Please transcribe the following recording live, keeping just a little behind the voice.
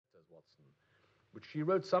Watson, which she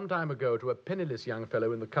wrote some time ago to a penniless young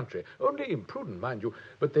fellow in the country. Only imprudent, mind you,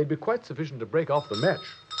 but they'd be quite sufficient to break off the match.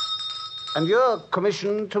 And you're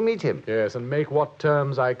commissioned to meet him? Yes, and make what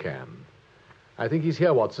terms I can. I think he's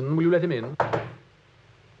here, Watson. Will you let him in?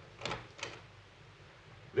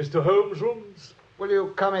 Mr. Holmes' rooms? Will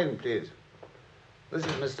you come in, please? This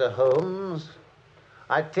is Mr. Holmes.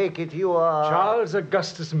 I take it you are... Charles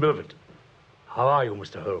Augustus Milverton. How are you,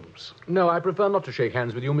 Mr. Holmes? No, I prefer not to shake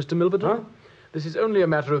hands with you, Mr. Milverton. Huh? This is only a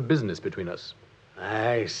matter of business between us.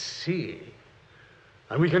 I see.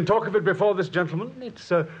 And we can talk of it before this gentleman?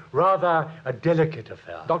 It's rather a delicate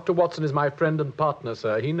affair. Dr. Watson is my friend and partner,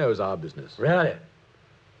 sir. He knows our business. Really?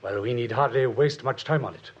 Well, we need hardly waste much time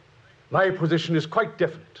on it. My position is quite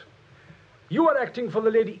definite. You are acting for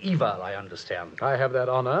the Lady Eva, I understand. I have that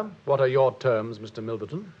honor. What are your terms, Mr.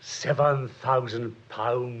 Milverton? £7,000,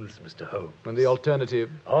 Mr. Holmes. And the alternative?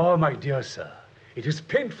 Oh, my dear sir, it is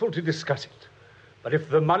painful to discuss it. But if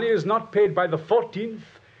the money is not paid by the 14th,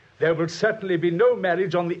 there will certainly be no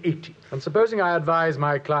marriage on the 18th. And supposing I advise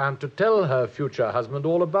my client to tell her future husband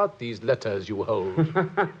all about these letters you hold?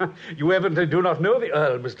 You evidently do not know the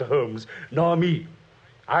Earl, Mr. Holmes, nor me.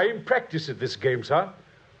 I am practiced at this game, sir.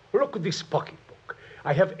 Look at this pocketbook.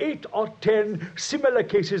 I have 8 or 10 similar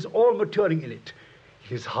cases all maturing in it.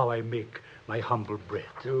 It is how I make my humble bread.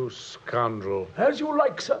 You scoundrel. As you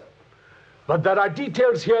like, sir. But there are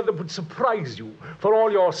details here that would surprise you for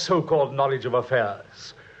all your so-called knowledge of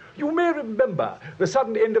affairs. You may remember the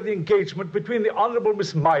sudden end of the engagement between the Honourable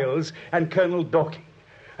Miss Miles and Colonel Dorking,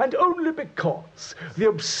 and only because the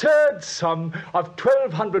absurd sum of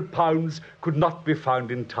 £1,200 could not be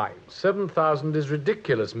found in time. 7,000 is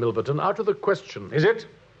ridiculous, Milverton. Out of the question. Is it?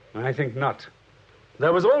 I think not.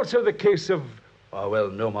 There was also the case of... Oh, well,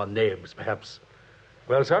 no more names, perhaps.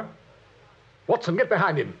 Well, sir? Watson, get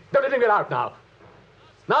behind him. Don't let him get out now.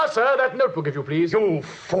 Now, sir, that notebook, if you please. You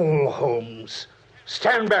fool, Holmes.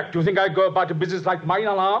 Stand back. Do you think I go about a business like mine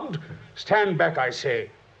unarmed? Stand back, I say.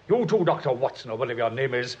 You too, Dr. Watson, or whatever your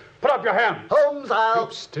name is. Put up your hands. Holmes, I'll...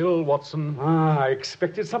 Keep still, Watson. I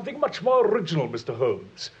expected something much more original, Mr.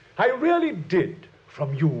 Holmes. I really did,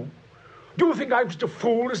 from you. Do you think I'm such a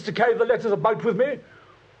fool as to carry the letters about with me?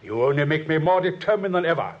 You only make me more determined than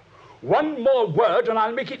ever. One more word and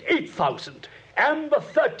I'll make it 8,000, and the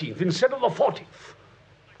 13th instead of the 40th.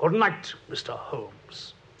 Good night, Mr.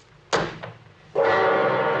 Holmes.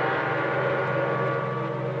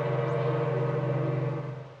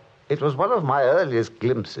 It was one of my earliest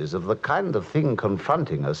glimpses of the kind of thing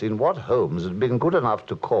confronting us in what Holmes had been good enough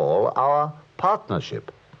to call our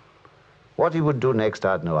partnership. What he would do next,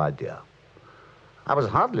 I had no idea. I was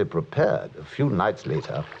hardly prepared a few nights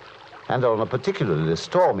later, and on a particularly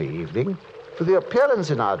stormy evening, for the appearance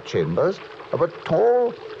in our chambers of a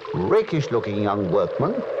tall, rakish-looking young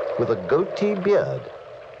workman with a goatee beard.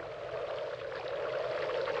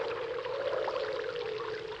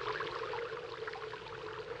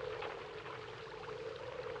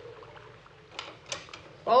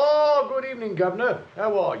 Oh, good evening, Governor.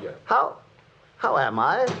 How are you? How am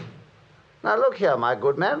I? Now, look here, my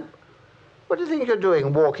good man. What do you think you're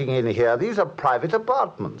doing walking in here? These are private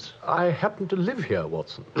apartments. I happen to live here,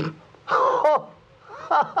 Watson.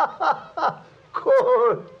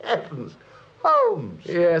 Good heavens. Holmes.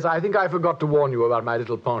 Yes, I think I forgot to warn you about my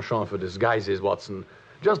little penchant for disguises, Watson.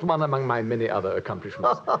 Just one among my many other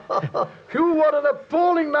accomplishments. Phew, what an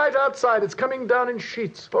appalling night outside. It's coming down in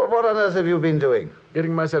sheets. But what on earth have you been doing?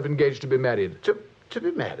 Getting myself engaged to be married. To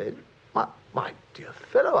be married? My dear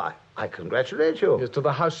fellow, I congratulate you. Yes, to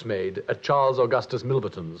the housemaid at Charles Augustus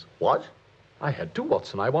Milverton's. What? I had to,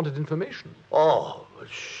 Watson. I wanted information. Oh, but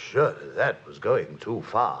surely that was going too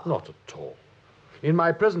far. Not at all. In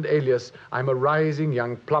my present alias, I'm a rising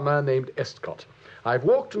young plumber named Estcott. I've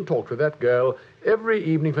walked and talked with that girl every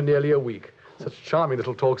evening for nearly a week. Such charming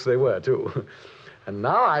little talks they were, too. And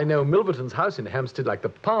now I know Milverton's house in Hampstead like the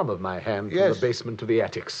palm of my hand, yes. From the basement to the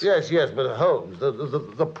attics. Yes, but Holmes,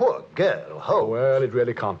 the poor girl, Holmes. Well, it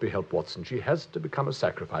really can't be helped, Watson. She has to become a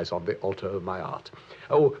sacrifice on the altar of my art.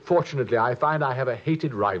 Oh, fortunately, I find I have a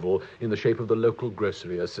hated rival in the shape of the local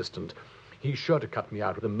grocery assistant. He's sure to cut me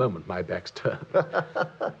out the moment my back's turned.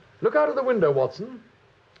 Look out of the window, Watson.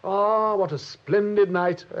 Ah, what a splendid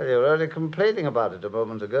night. Well, you were only complaining about it a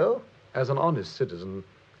moment ago. As an honest citizen,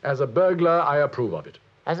 as a burglar, I approve of it.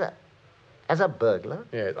 As a burglar?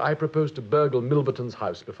 Yes, I propose to burgle Milverton's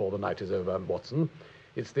house before the night is over, Watson.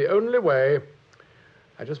 It's the only way.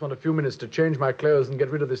 I just want a few minutes to change my clothes and get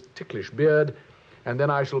rid of this ticklish beard, and then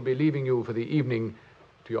I shall be leaving you for the evening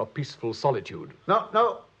to your peaceful solitude.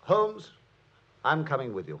 No, Holmes. I'm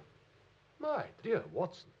coming with you. My dear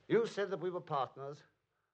Watson. You said that we were partners.